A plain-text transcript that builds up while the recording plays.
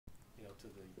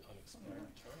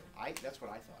expired term. That's what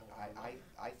I thought.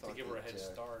 I thought To give her a that, head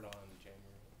start on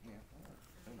January. Yeah,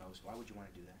 who knows? Why would you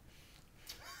want to do that?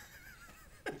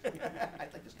 I'd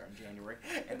like to start in January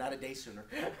and not a day sooner.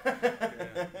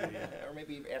 Yeah. Or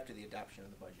maybe after the adoption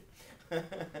of the budget.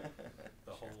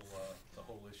 The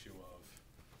whole issue of,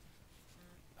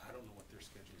 I don't know what their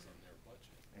schedule's on their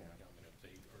budget. Yeah. I mean, if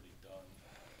they've already done,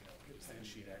 then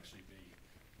she'd actually be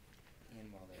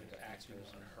acting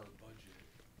on her budget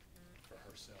for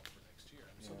herself for next year.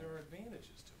 I mean, so there are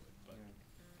advantages to it, but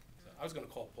so I was going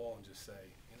to call Paul and just say,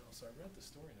 so I read the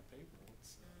story in the paper.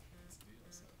 What's the deal?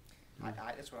 So.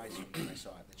 That's what I assumed when I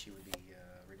saw it, that she would be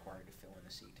required to fill in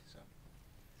a seat.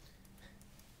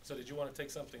 So did you want to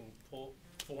take something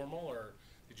formal, or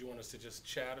did you want us to just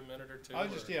chat a minute or two?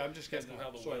 I'm just getting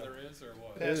how the weather is, or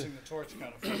what? passing the torch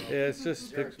kind of. Yeah, it's just.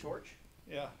 Is there a torch?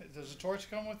 Yeah, does the torch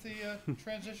come with the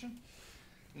transition?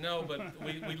 No, but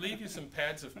we leave you some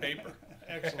pads of paper.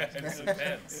 Excellent. And some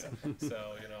pens.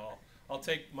 So, I'll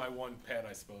take my one pen,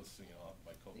 I suppose, off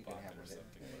my coat You can pocket have or with it.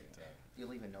 something. But, You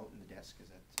leave a note in the desk, is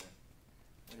that,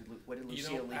 what did you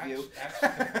Lucille know, leave you?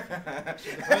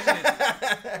 actually, the president,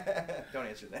 Don't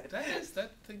answer that.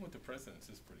 that thing with the presidents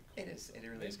is pretty cool. It is, it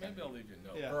really is. Maybe I'll leave you a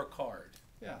note, Yeah. or a card,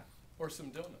 Yeah. or some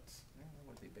donuts. Yeah, that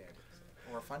wouldn't be bad.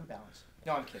 Or a fund balance.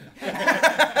 No, I'm kidding.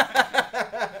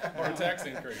 Or a tax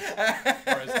increase.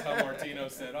 Or as Tom Martino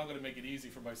said, I'm going to make it easy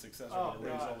for my successor to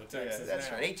raise all the taxes That's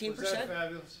now. right, 18%? Was that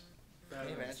fabulous? Can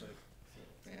you Fabulous. imagine?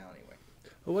 Yeah, anyway.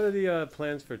 Well, what are the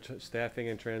plans for staffing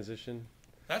and transition?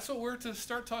 That's what we're to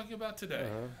start talking about today.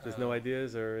 There's no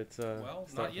ideas, or it's Well,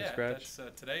 start not from yet. scratch?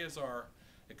 That's, today is our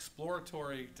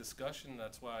exploratory discussion.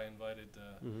 That's why I invited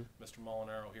Mr.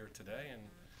 Molinaro here today and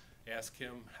ask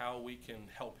him how we can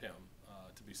help him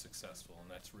to be successful. And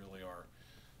that's really our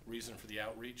reason for the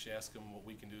outreach. Ask him what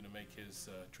we can do to make his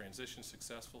transition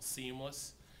successful,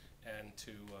 seamless, and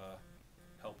to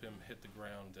help him hit the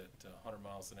ground at 100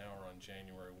 miles an hour on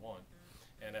January 1.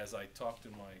 And as I talked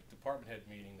in my department head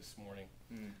meeting this morning,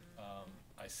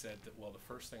 I said that, well, the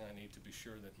first thing I need to be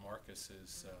sure that Marcus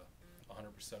is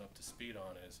 100% up to speed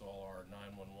on is all our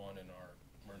 911 and our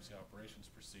emergency operations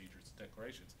procedures,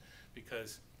 declarations,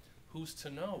 because who's to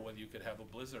know whether you could have a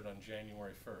blizzard on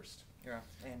January 1st? Yeah,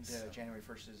 and January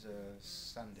 1st is a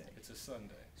Sunday. It's a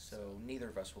Sunday. So neither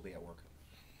of us will be at work.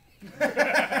 Good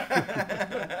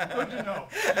to know.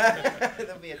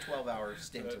 There'll be a 12-hour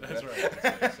stint of That's right.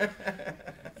 That's right.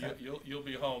 So you'll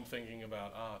be home thinking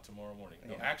about, tomorrow morning.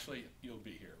 No, Yeah. actually, you'll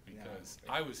be here because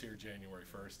No. I was here January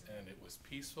 1st, and it was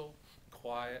peaceful,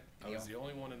 quiet. I was the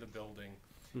only one in the building,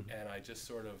 and I just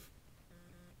sort of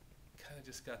kind of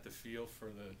just got the feel for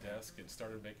the desk and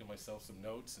started making myself some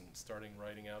notes and starting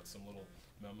writing out some little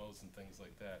memos and things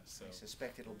like that. So I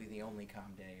suspect it'll be the only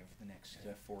calm day of the next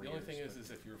 4 the years. only thing is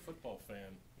if you're a football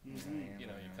fan, you're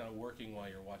kind of working while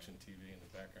you're watching TV in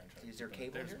the background. Is there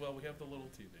cable here? Well, we have the little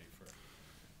TV for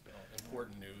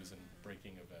important news and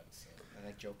breaking events. So. I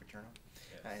like Joe Paterno.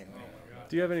 Yes. Anyway. Oh my God.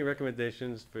 Do you have any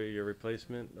recommendations for your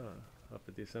replacement up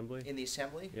at the assembly? In the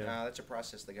assembly, Yeah. that's a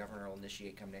process the governor will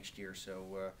initiate come next year.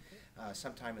 So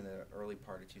sometime in the early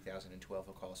part of 2012,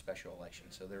 he'll call a special election.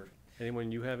 So there.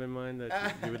 Anyone you have in mind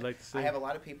that you would like to see? I have a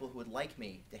lot of people who would like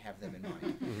me to have them in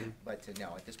mind, but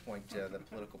no, at this point, the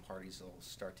political parties will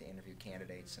start to interview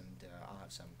candidates, and I'll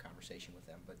have some conversation with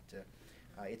them. But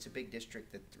it's a big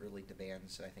district that really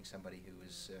demands, I think, somebody who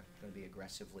is going to be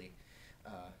aggressively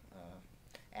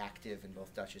active in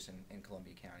both Dutchess and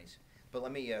Columbia counties. But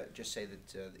let me just say that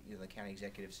the county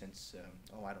executive, since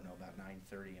I don't know, about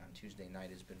 9:30 on Tuesday night,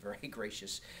 has been very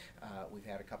gracious. We've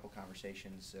had a couple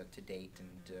conversations to date,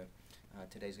 and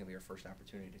today's going to be our first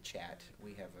opportunity to chat.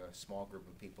 We have a small group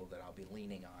of people that I'll be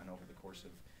leaning on over the course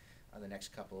of the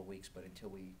next couple of weeks. But until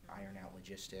we iron out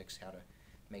logistics, how to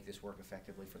make this work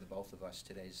effectively for the both of us,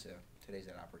 today's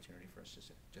that opportunity for us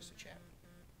just to chat.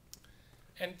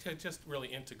 And to just really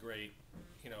integrate,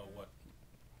 what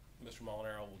Mr.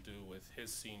 Molinaro will do with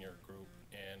his senior group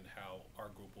and how our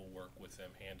group will work with them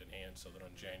hand in hand so that on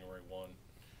January 1,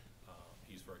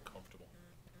 he's very comfortable.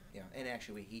 Yeah, and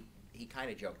actually he kind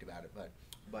of joked about it,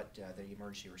 but the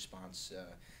emergency response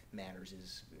matters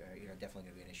is definitely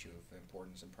going to be an issue of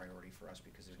importance and priority for us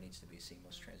because there needs to be a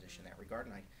seamless transition in that regard,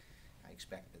 and I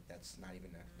expect that that's not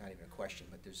even a question,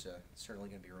 but there's certainly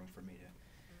going to be room for me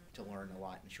to learn a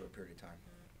lot in a short period of time.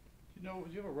 Do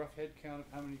you have a rough head count of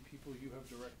how many people you have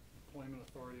direct employment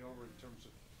authority over in terms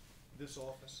of this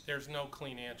office? There's no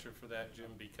clean answer for that,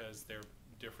 Jim, because they're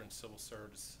different civil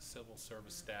service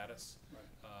status,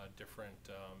 Right. different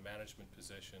management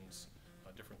positions,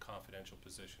 different confidential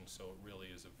positions. So it really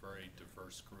is a very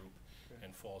diverse group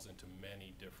and falls into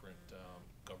many different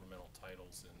governmental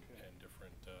titles and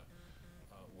different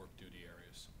duty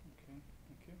areas. Okay,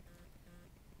 thank you.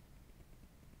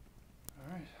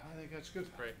 All right, I think that's good.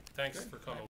 Great, thanks Good. for coming.